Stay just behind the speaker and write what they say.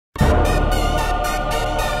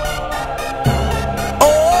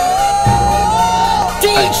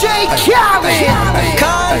DJ Khaled,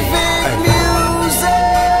 Convict music.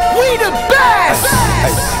 we the best.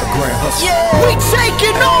 We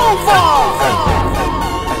taking over.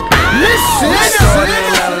 Listen,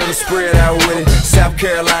 spread out with it. South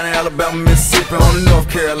Carolina, Alabama, Mississippi, on to North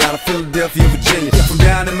Carolina, Philadelphia, Virginia. From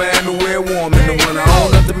down in Miami where it warm in the winter,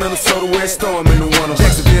 on up to Minnesota where it's storm in the winter.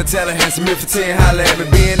 Jacksonville, Tallahassee, Memphis, 10, holla at me.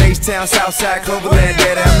 B&H-Town, Southside, Cloverland,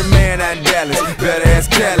 daddy, I'm the man out in Dallas. Better ask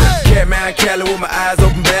Khaled. Catman Khaled with my eyes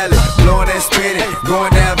open valley. Blowing and spinning,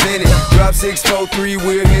 going down Vinny. Drop 6, 4, 3,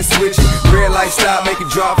 wheel and switch it. Red light stop, make it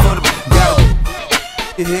drop for the go.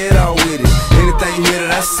 Your head all with it. Anything you hear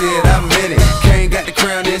that I said, I meant it. Can't got the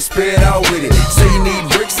crown, then spit all with it. Say you need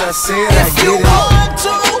bricks, I said I If get you it. want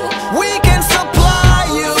to, we can supply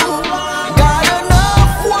you. Got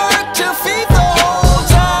enough work to feed the whole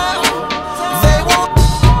town. They won't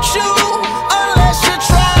you unless you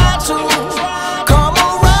try to. Come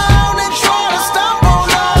around and try to stop on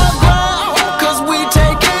our ground, 'cause we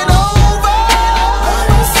taking over.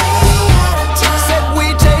 Said we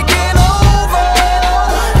taking over.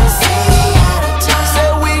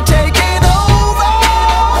 Said we taking over.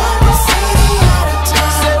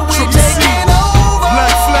 Said we taking over.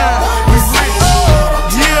 Black flag, we rich.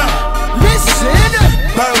 Yeah, listen.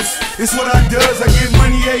 bounce. It's what I does. I get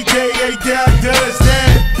money every day I does that.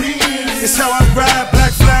 It's how I ride.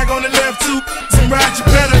 Black flag on the left, two. Some ride, you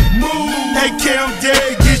better move. AK, I'm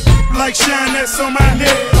dead. Get like shine, that's on my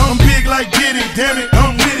neck. I'm big like get it, damn it,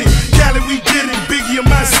 I'm with it. Cali, we get it. Biggie in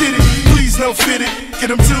my city. Please no fit it. Get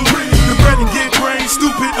them too. The bread and get brain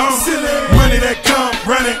stupid. Money that come,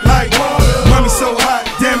 run it like mommy so hot,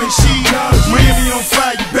 damn it, she Miami on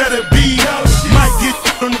fire, you better be. Might get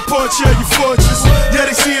on the porch of your fortress. Yeah,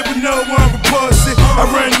 they see it, but no one reports it. I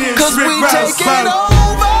run in, 'Cause Rick we Rouse, taking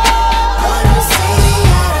over.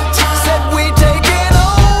 Said we taking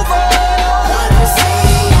over.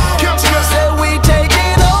 Said we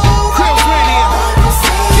taking over.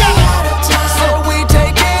 Said we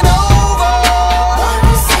taking over.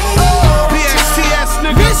 BXTS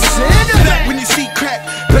nigga. Listen. That when you see crack,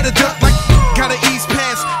 better duck like gotta ease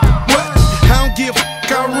past. What? I don't give a f.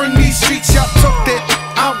 I run these streets, y'all talk that.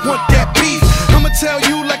 I want that beef. I'ma tell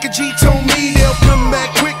you like a G told me. They'll come back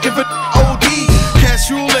quick if it OD.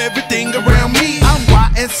 Cash rule everything around me. I'm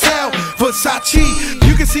YSL Versace.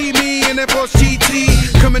 You can see me in that Porsche GT.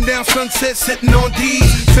 Coming down Sunset, sitting on D.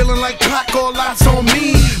 Feeling like Pac, all eyes on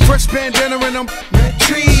me. Fresh bandana and I'm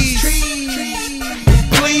trees.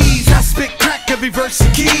 Please, I spit crack every verse a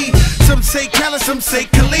key. Some say Khaled, some say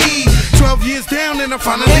Khaled. 12 years down and I'm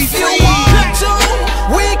finally If you free. want to,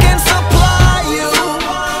 we can supply you.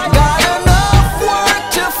 Got enough work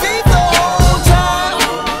to feed the whole town.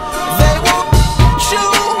 They won't you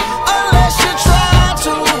unless you try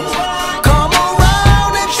to. Come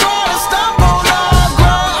around and try to stop on our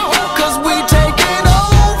ground, 'cause we taking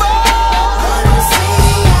over.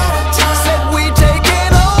 Said we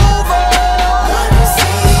taking over.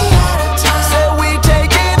 Said we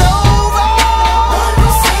taking over.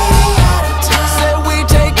 Said we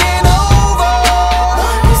taking over.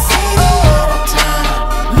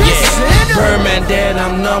 Birdman dad,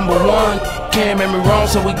 I'm number one. Can't make me wrong,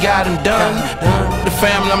 so we got him done. The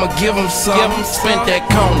family, I'ma give him some. Spent that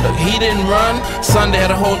conda, he didn't run. Sunday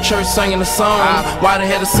had a whole church singing a song. Why they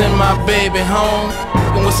had to send my baby home?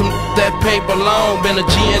 And with some that paper long. Been a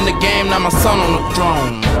G in the game, now my son on the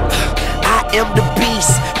throne. I am the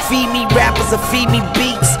beast. Feed me rappers or feed me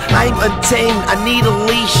beats. I'm untamed, I need a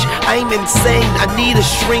leash. I'm insane, I need a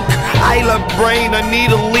shrink. I love brain, I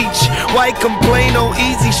need a leech. Why complain on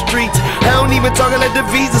easy streets? I don't even talk, I let the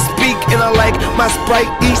visa speak. And I like my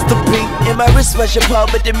Sprite Easter pink. And my wristwatch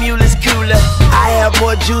apart, but the mule is cooler. I have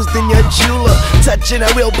more juice than your jeweler. Touching,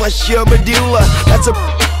 I will bust your medulla. That's a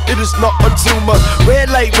it is not a tumor. Red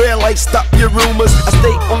light, stop your rumors. I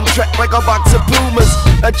stay on track like a box of Pumas.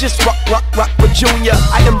 I just rock with Junior.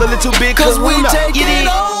 I am the little big 'Cause we kahuna. taking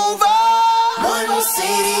over. One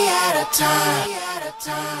city at a time.